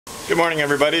Good morning,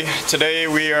 everybody. Today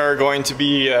we are going to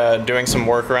be doing some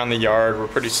work around the yard. We're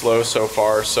pretty slow so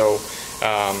far, so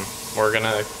we're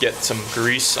gonna get some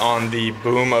grease on the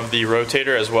boom of the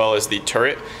rotator as well as the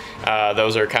turret.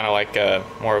 Those are kind of like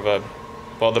more of a,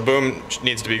 well, the boom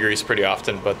needs to be greased pretty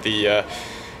often, but the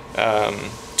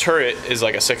turret is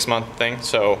like a 6-month thing.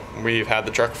 So we've had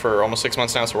the truck for almost 6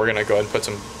 months now, so we're gonna go ahead and put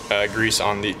some grease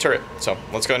on the turret. So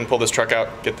let's go ahead and pull this truck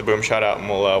out, get the boom shot out, and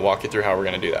we'll walk you through how we're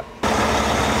gonna do that.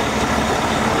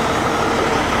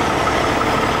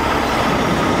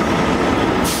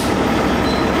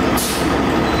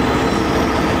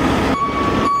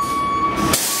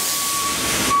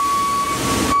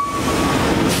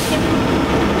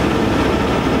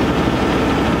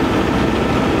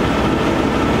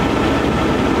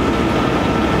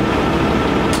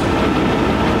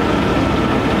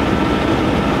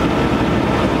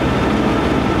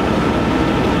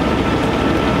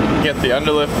 The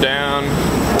underlift down.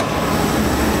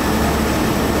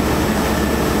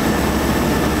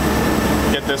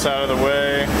 Get this out of the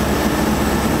way.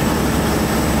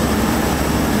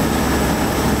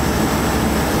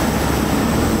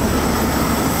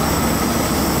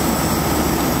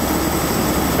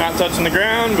 Not touching the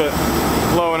ground, but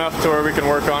low enough to where we can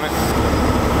work on it.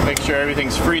 Make sure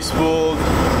everything's free spooled.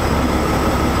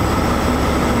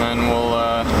 And then we'll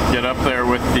get up there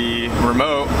with the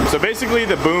remote. So basically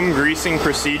the boom greasing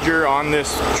procedure on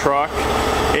this truck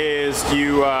is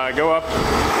you go up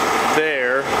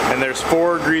there and there's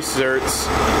 4 grease zerts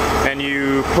and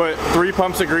you put 3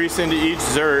 pumps of grease into each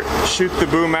zert, shoot the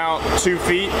boom out 2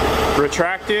 feet,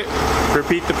 retract it,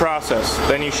 repeat the process.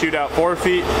 Then you shoot out 4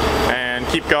 feet and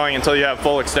keep going until you have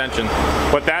full extension.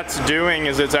 What that's doing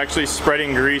is it's actually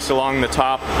spreading grease along the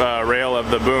top rail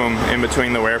of the boom in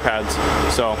between the wear pads.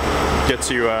 So gets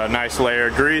you a nice layer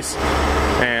of grease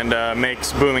and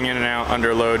makes booming in and out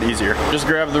under load easier. Just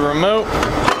grab the remote.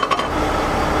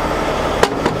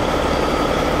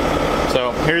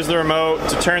 So here's the remote.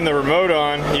 To turn the remote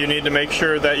on, you need to make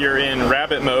sure that you're in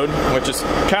rabbit mode, which is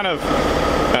kind of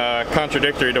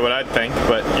contradictory to what I'd think,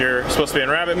 but you're supposed to be in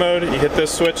rabbit mode. You hit this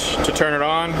switch to turn it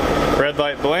on. Red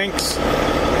light blinks.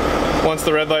 Once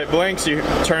the red light blinks, you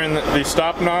turn the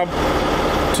stop knob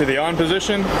to the on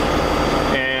position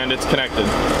and it's connected.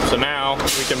 So now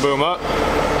we can boom up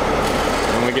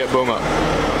and we get boom up.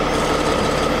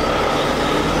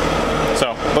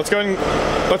 So let's go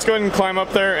ahead and climb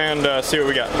up there and see what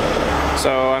we got.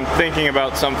 So I'm thinking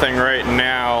about something right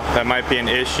now that might be an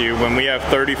issue. When we have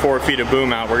 34 feet of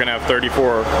boom out, we're gonna have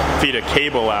 34 feet of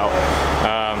cable out,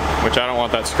 which I don't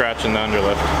want that scratching the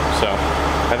underlift. So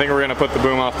I think we're gonna put the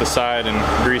boom off the side and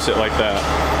grease it like that.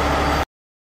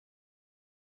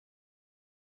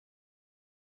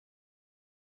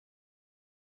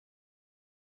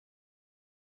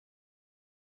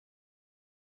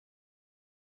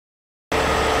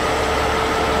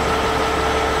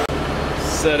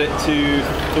 Set it to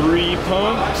 3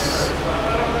 pumps.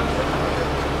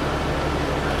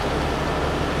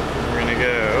 We're gonna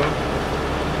go.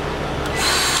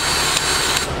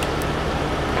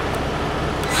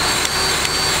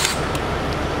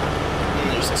 And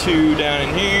there's 2 down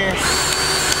in here.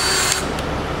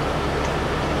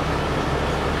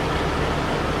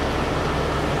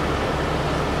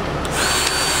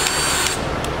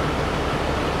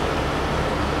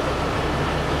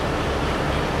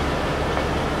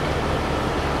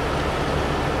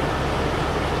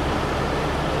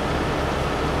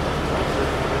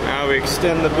 We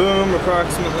extend the boom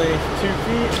approximately 2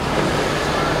 feet.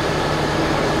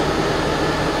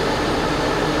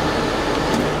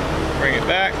 Bring it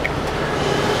back.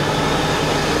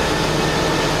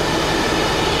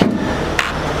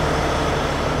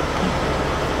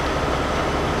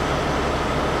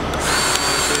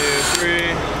 One, two,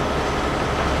 3.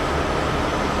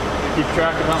 Keep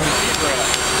track of how many feet we're at.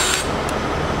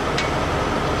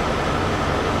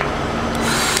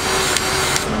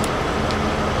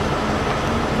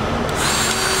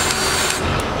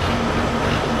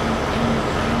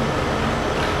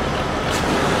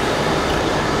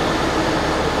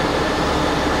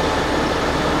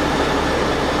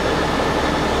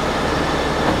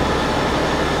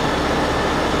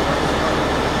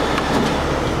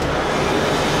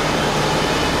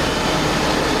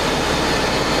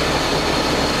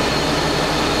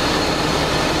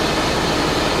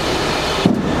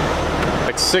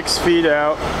 Like 6 feet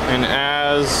out, and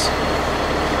as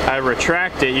I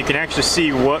retract it, you can actually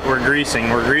see what we're greasing.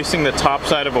 We're greasing the top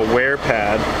side of a wear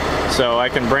pad. So I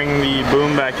can bring the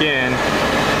boom back in,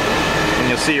 and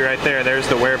you'll see right there, there's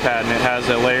the wear pad, and it has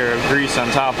a layer of grease on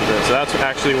top of it. So that's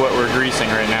actually what we're greasing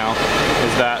right now,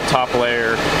 is that top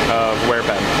layer of wear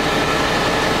pad.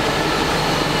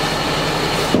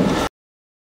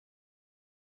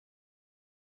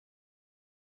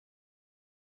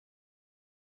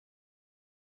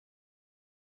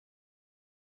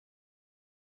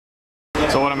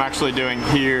 So what I'm actually doing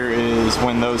here is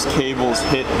when those cables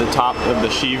hit the top of the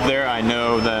sheave there, I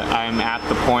know that I'm at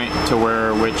the point to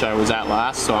which I was at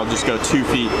last, so I'll just go 2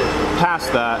 feet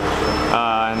past that,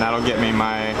 and that'll get me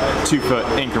my 2-foot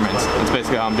increments. That's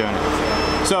basically how I'm doing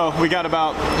it. So we got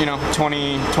about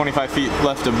 20-25 feet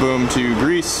left of boom to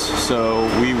grease, so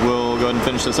we will go ahead and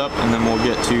finish this up and then we'll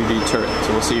get to the turret.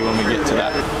 So we'll see when we get to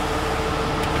that.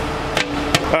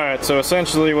 Alright, so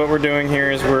essentially what we're doing here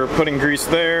is we're putting grease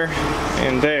there,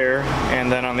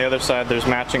 and then on the other side there's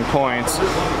matching points,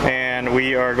 and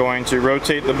we are going to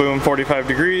rotate the boom 45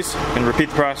 degrees and repeat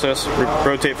the process,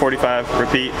 rotate 45,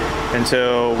 repeat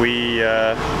until we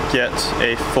get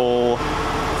a full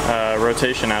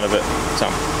rotation out of it. So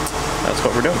that's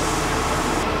what we're doing.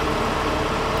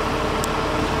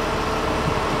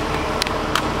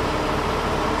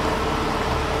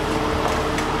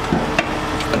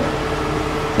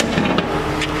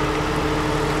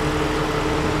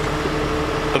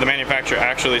 The manufacturer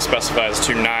actually specifies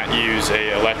to not use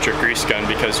a electric grease gun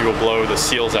because you will blow the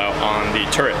seals out on the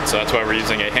turret. So that's why we're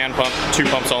using a hand pump, 2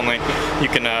 pumps only. You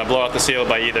can blow out the seal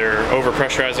by either over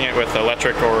pressurizing it with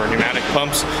electric or pneumatic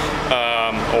pumps,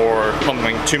 or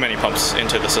pumping too many pumps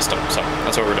into the system. So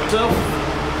that's what we're doing.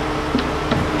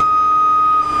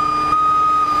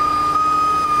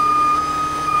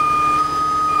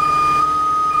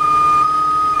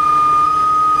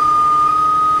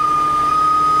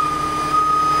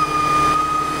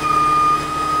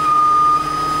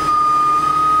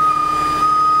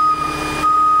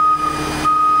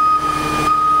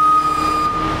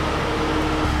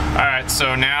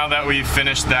 So now that we've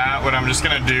finished that, what I'm just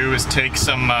gonna do is take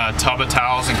some tub of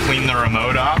towels and clean the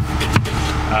remote off,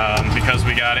 because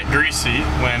we got it greasy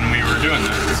when we were doing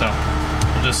that. So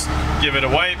we'll just give it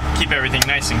a wipe, keep everything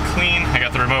nice and clean. I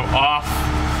got the remote off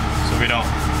so we don't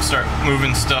start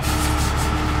moving stuff.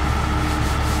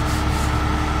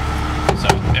 So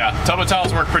yeah, tub of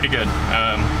towels work pretty good.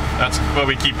 That's what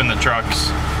we keep in the trucks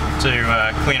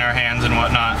to clean our hands and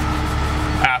whatnot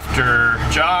after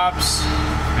jobs,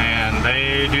 and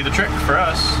they do the trick for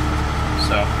us.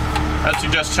 So I'd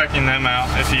suggest checking them out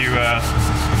if you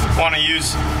want to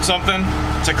use something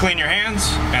to clean your hands.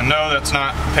 And no, that's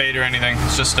not paid or anything,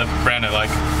 it's just a brand I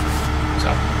like. So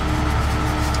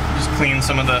just clean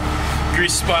some of the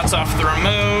grease spots off the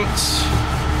remote,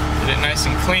 get it nice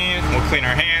and clean. We'll clean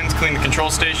our hands, clean the control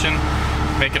station,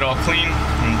 make it all clean,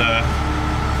 and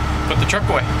put the truck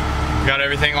away. Got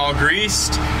everything all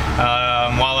greased.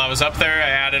 While I was up there, I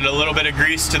added a little bit of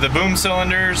grease to the boom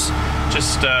cylinders,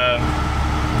 just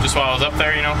while I was up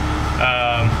there,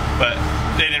 but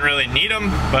they didn't really need them,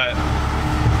 but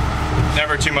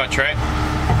never too much, right?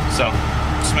 So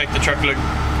just make the truck look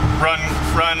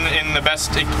run in the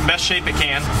best shape it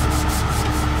can.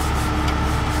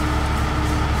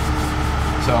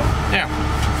 So yeah.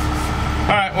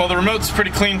 All right. Well, the remote's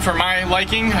pretty clean for my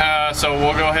liking, so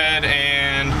we'll go ahead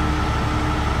and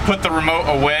put the remote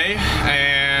away,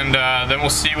 and then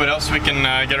we'll see what else we can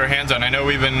get our hands on. I know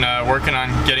we've been working on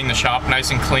getting the shop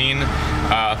nice and clean,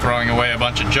 throwing away a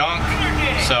bunch of junk.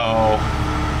 So,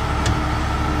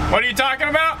 what are you talking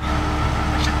about?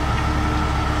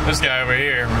 This guy over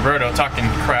here, Roberto, talking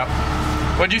crap.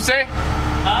 What'd you say?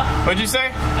 Huh? What'd you say?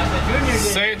 I said Junior did.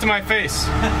 Say it to my face.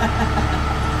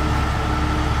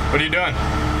 What are you doing?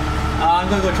 I'm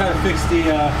gonna go try to fix the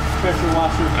pressure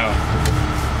washer. Oh.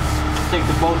 Take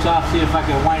the bolts off, see if I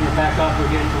can wind it back up or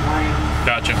get it to wind.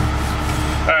 Gotcha.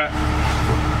 Alright.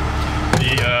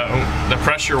 The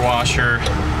pressure washer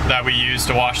that we use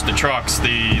to wash the trucks,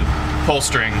 the pull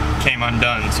string came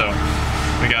undone, so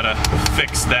we gotta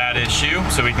fix that issue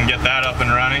so we can get that up and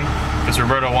running, because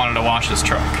Roberto wanted to wash his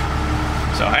truck.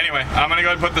 So anyway, I'm gonna go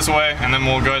ahead and put this away, and then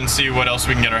we'll go ahead and see what else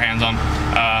we can get our hands on,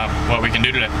 what we can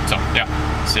do today. So yeah,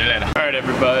 see you later. Alright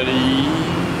everybody,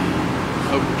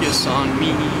 focus on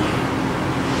me.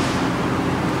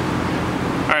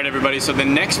 Alright everybody, so the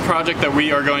next project that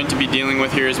we are going to be dealing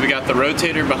with here is we got the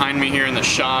rotator behind me here in the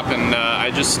shop, and I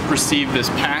just received this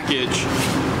package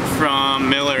from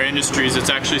Miller Industries. It's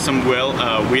actually some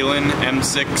Whelen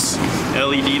M6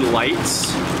 LED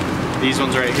lights. These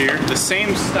ones right here. The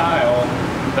same style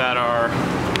that are,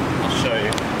 I'll show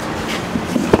you.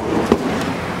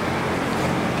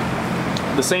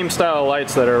 The same style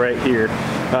lights that are right here.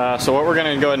 So what we're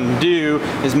going to go ahead and do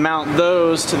is mount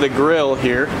those to the grill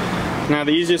here. Now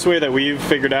the easiest way that we've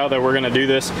figured out that we're going to do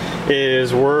this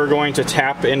is we're going to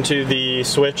tap into the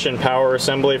switch and power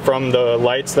assembly from the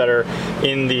lights that are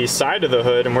in the side of the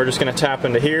hood, and we're just going to tap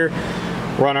into here,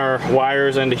 run our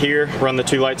wires into here, run the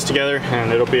 2 lights together,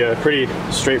 and it'll be a pretty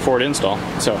straightforward install.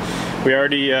 So we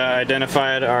already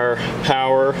identified our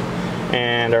power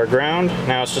and our ground.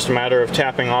 Now it's just a matter of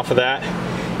tapping off of that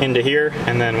into here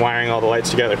and then wiring all the lights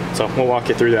together. So we'll walk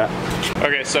you through that.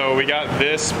 Okay, so we got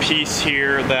this piece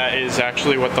here that is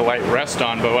actually what the light rests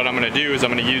on, but what I'm gonna do is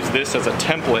I'm gonna use this as a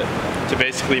template to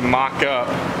basically mock up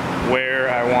where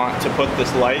I want to put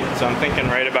this light. So I'm thinking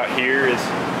right about here is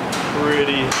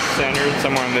pretty centered,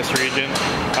 somewhere in this region.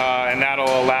 And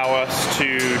that'll allow us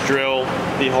to drill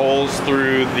the holes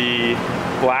through the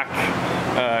black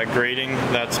grating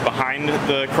that's behind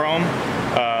the chrome.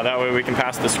 That way we can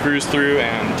pass the screws through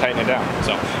and tighten it down.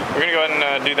 So we're gonna go ahead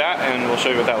and do that, and we'll show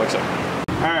you what that looks like.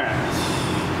 All right,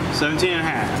 17 and a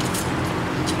half.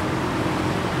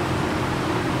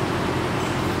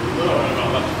 A little bit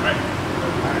about left and right.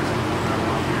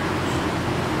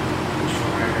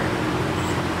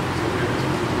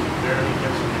 Barely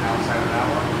gets on the outside of that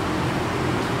one.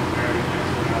 Barely gets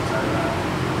on the outside of that one.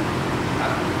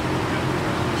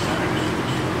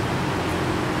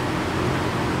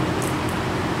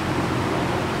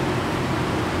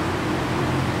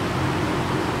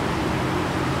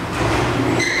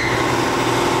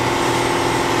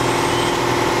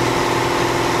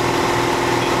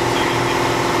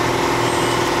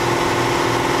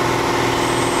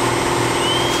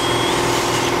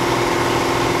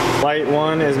 Light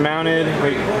one is mounted.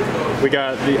 We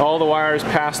got all the wires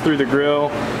passed through the grill.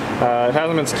 It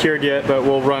hasn't been secured yet, but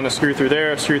we'll run a screw through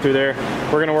there, a screw through there.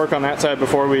 We're gonna work on that side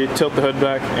before we tilt the hood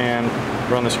back and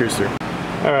run the screws through.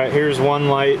 All right, here's one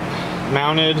light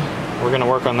mounted. We're gonna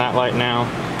work on that light now.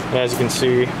 As you can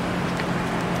see,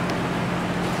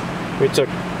 we took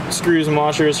screws and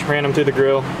washers, ran them through the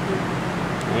grill,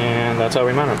 and that's how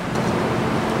we mount them.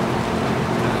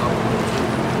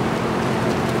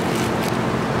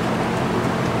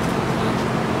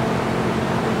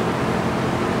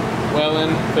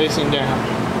 Whelen facing down.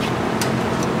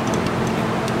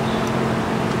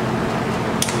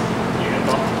 You got a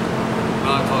ball? No,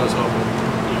 I thought it was hoping.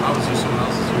 Obviously someone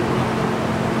else's here.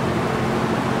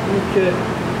 Okay.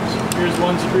 So here's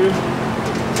one screw.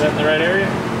 Is that in the right area?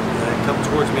 Yeah, come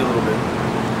towards me a little bit.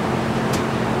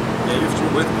 Yeah, you're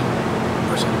through with me.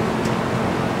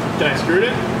 Can I screw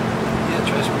it? Yeah,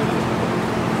 try screwing it.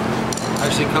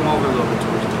 Actually, come over a little bit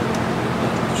towards me.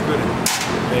 Screw it in.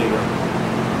 There you go.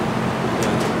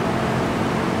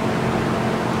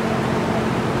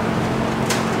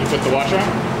 You put the washer on?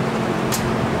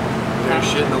 There's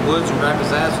shit in the woods and wrap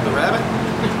his ass with the rabbit?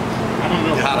 I don't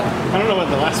know. Got it. I don't know what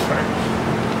the last part.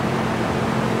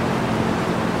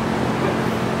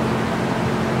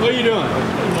 What are you doing?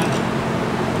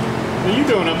 What are you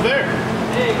doing up there?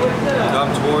 Hey, what's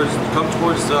up? Come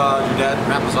towards your dad,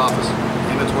 grandpa's office.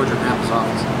 Aim it towards your grandpa's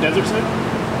office. Desert side?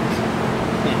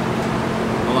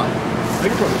 Hold on. I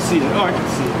can probably see it. Oh, I can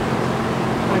see it.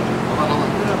 Hold on.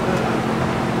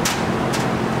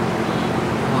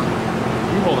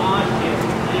 You hold on.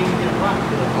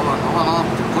 Hold on.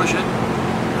 Push it.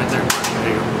 Right there.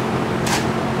 There you go.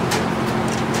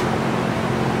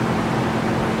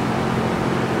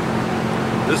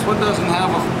 This one doesn't have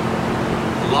a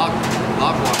lock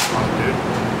washer on it, dude.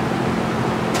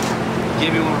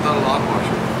 Give me one without a lock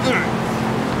washer.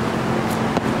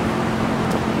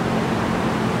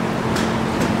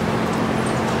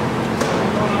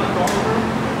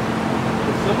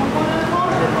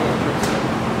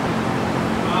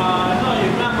 No,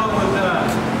 your grandma was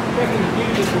checking the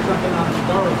fuses or something on the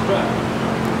Doris truck.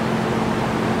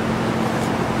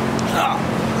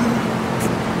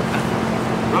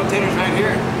 Rotator's right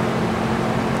here.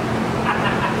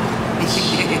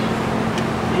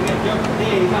 You got jump the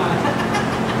days, huh?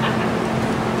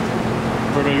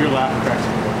 Bruno, your laugh cracks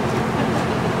me.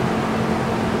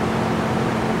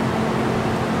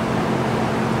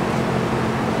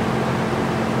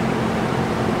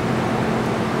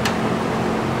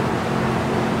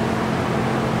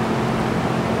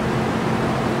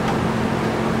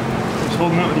 Just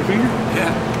holding out with your finger?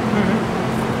 Yeah.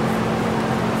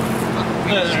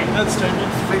 That's technical.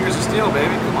 Fingers of steel,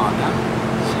 baby. Come on now.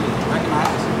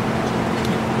 Recognize.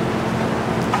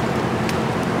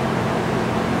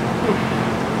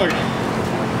 Okay.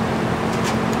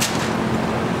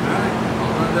 Alright,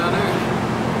 all run down there.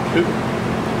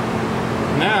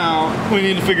 Now we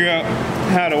need to figure out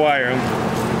how to wire them.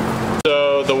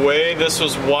 So the way this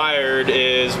was wired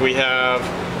is we have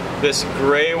this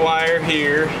gray wire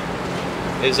here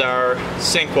is our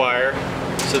sync wire.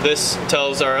 So this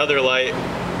tells our other light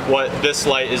what this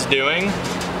light is doing.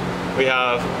 We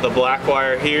have the black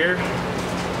wire here.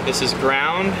 This is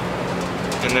ground.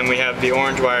 And then we have the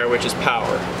orange wire, which is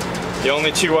power. The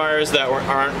only two wires that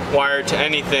aren't wired to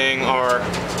anything are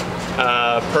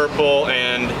purple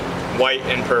and white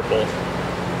and purple.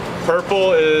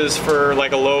 purple is for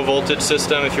like a low voltage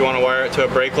system if you want to wire it to a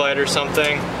brake light or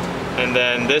something. And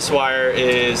then this wire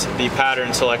is the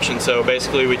pattern selection. So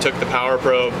basically we took the power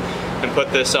probe and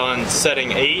put this on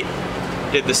setting 8,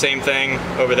 did the same thing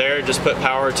over there, just put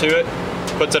power to it,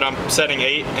 puts it on setting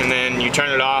 8, and then you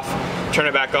turn it off, turn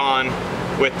it back on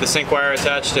with the sync wire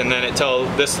attached, and then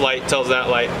this light tells that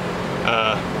light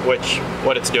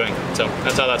what it's doing. So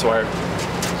that's how that's wired.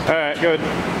 All right, good.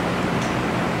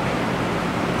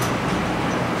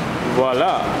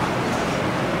 Voila.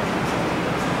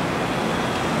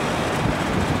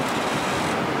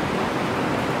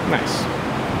 Nice.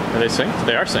 Are they synced?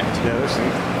 They are synced. Yeah, they're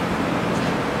synced.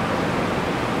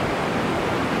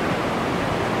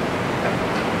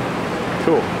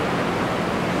 Cool.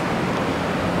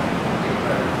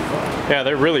 Yeah,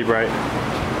 they're really bright.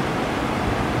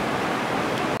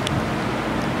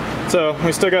 So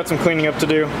we still got some cleaning up to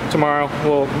do tomorrow.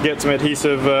 We'll get some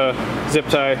adhesive zip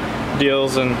tie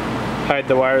deals and hide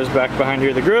the wires back behind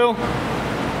here of the grill.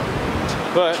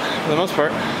 But for the most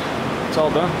part, it's all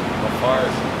done.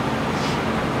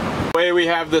 The way we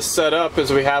have this set up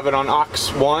is we have it on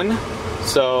aux 1.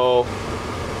 So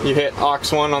you hit aux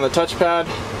 1 on the touchpad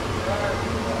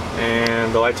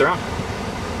and the lights are on.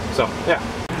 So yeah.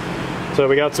 So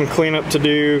we got some cleanup to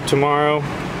do tomorrow.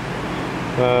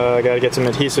 I gotta get some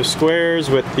adhesive squares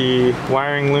with the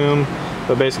wiring loom.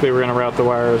 But basically we're gonna route the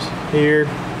wires here,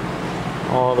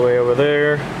 all the way over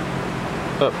there,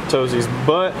 up Tozie's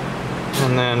butt,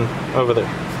 and then over there.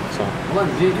 So. Hold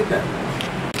on, did you get that?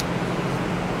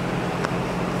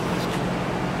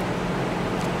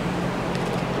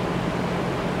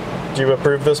 Do you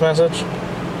approve this message?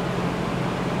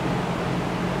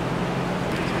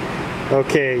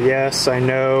 Okay, yes, I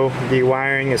know the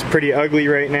wiring is pretty ugly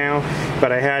right now,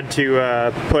 but I had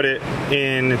to put it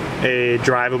in a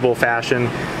drivable fashion.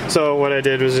 So what I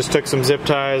did was just took some zip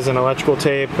ties and electrical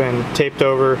tape and taped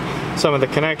over some of the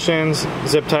connections,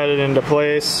 zip tied it into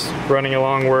place, running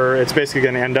along where it's basically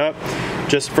going to end up,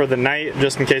 just for the night,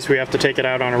 just in case we have to take it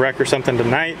out on a wreck or something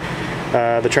tonight.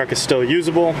 The truck is still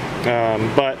usable,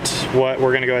 but what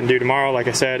we're going to go ahead and do tomorrow, like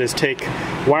I said, is take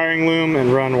wiring loom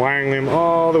and run wiring loom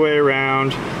all the way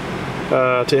around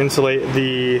to insulate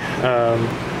the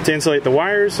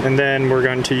wires, and then we're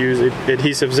going to use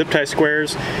adhesive zip tie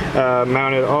squares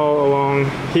mounted all along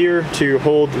here to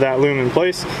hold that loom in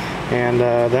place, and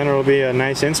then it'll be a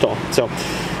nice install. So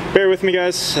bear with me,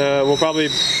 guys. We'll probably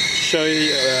show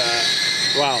you.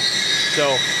 Wow.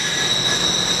 So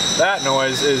that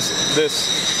noise is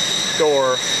this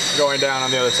door going down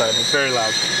on the other side. It's very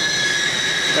loud.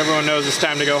 Everyone knows it's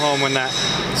time to go home when that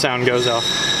sound goes off.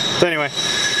 So anyway,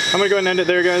 I'm gonna go ahead and end it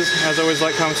there, guys. As always,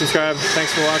 like, comment, subscribe.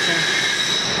 Thanks for watching.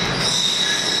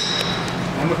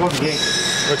 I'm gonna close the gate.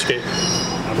 Which gate?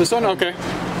 This one? Okay.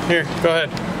 Here, go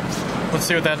ahead. Let's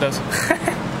see what that does.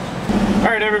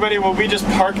 Alright everybody, well we just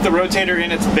parked the Rotator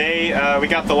in its bay. We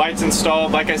got the lights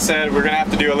installed. Like I said, we're going to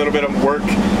have to do a little bit of work,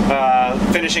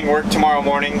 finishing work tomorrow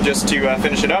morning just to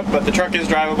finish it up, but the truck is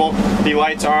drivable. The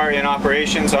lights are in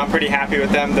operation, so I'm pretty happy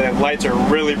with them. The lights are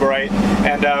really bright,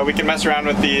 and we can mess around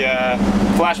with the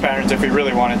flash patterns if we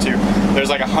really wanted to.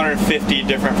 There's like 150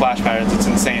 different flash patterns, it's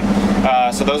insane.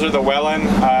 So those are the Whelen,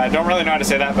 I don't really know how to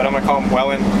say that, but I'm going to call them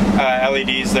Whelen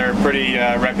LEDs. They're a pretty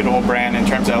reputable brand in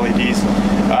terms of LEDs.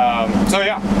 So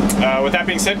yeah, with that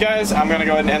being said, guys, I'm going to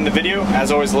go ahead and end the video.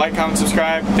 As always, like, comment,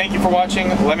 subscribe. Thank you for watching.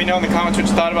 Let me know in the comments what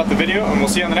you thought about the video, and we'll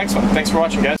see you on the next one. Thanks for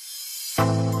watching, guys.